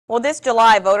Well, this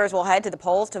July, voters will head to the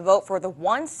polls to vote for the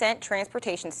 1-cent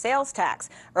transportation sales tax.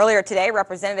 Earlier today,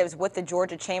 representatives with the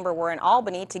Georgia Chamber were in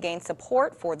Albany to gain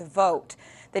support for the vote.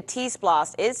 The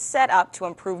TSPLOST is set up to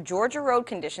improve Georgia road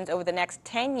conditions over the next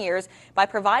 10 years by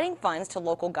providing funds to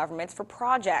local governments for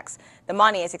projects. The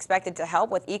money is expected to help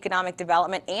with economic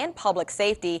development and public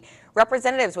safety.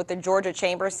 Representatives with the Georgia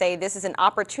Chamber say this is an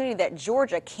opportunity that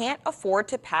Georgia can't afford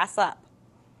to pass up.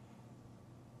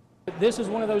 This is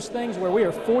one of those things where we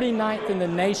are 49th in the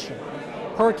nation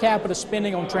per capita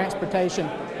spending on transportation.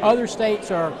 Other states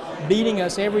are beating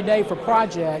us every day for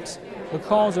projects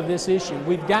because of this issue.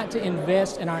 We've got to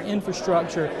invest in our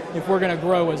infrastructure if we're going to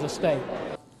grow as a state.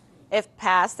 If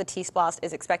passed, the TSPLOST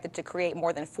is expected to create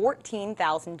more than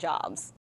 14,000 jobs.